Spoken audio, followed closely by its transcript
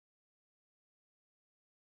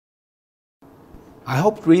I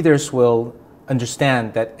hope readers will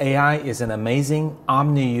understand that AI is an amazing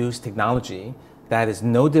omni-use technology that is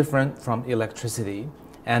no different from electricity,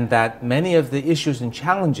 and that many of the issues and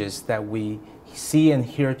challenges that we see and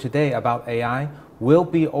hear today about AI will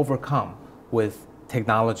be overcome with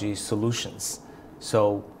technology solutions.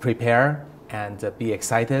 So prepare and be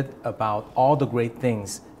excited about all the great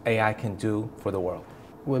things AI can do for the world.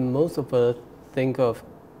 When most of us think of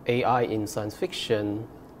AI in science fiction,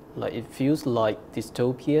 it feels like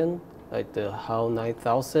dystopian, like the HAL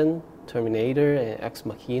 9000, Terminator, and Ex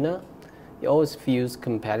Machina. It always feels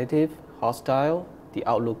competitive, hostile, the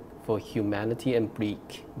outlook for humanity and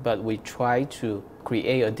bleak. But we try to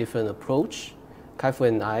create a different approach. Kai-Fu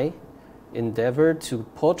and I endeavor to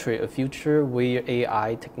portray a future where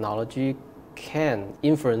AI technology can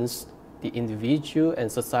influence the individual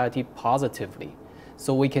and society positively.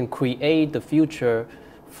 So we can create the future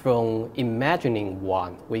from imagining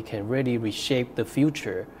one. We can really reshape the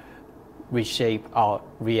future, reshape our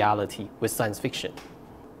reality with science fiction.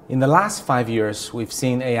 In the last 5 years, we've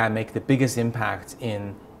seen AI make the biggest impact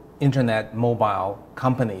in internet mobile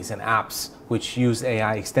companies and apps, which use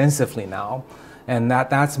AI extensively now. And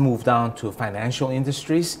that's moved on to financial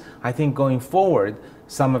industries. I think going forward,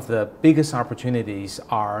 some of the biggest opportunities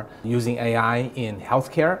are using AI in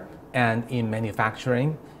healthcare and in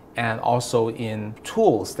manufacturing, and also in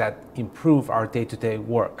tools that improve our day-to-day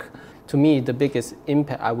work. To me, the biggest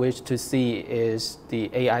impact I wish to see is the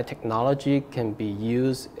AI technology can be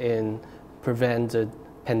used in prevent the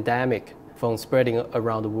pandemic from spreading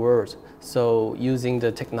around the world. So using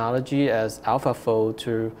the technology as AlphaFold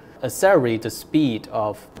to accelerate the speed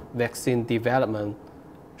of vaccine development,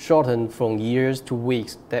 shorten from years to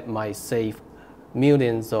weeks, that might save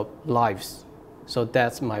millions of lives. So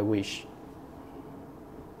that's my wish.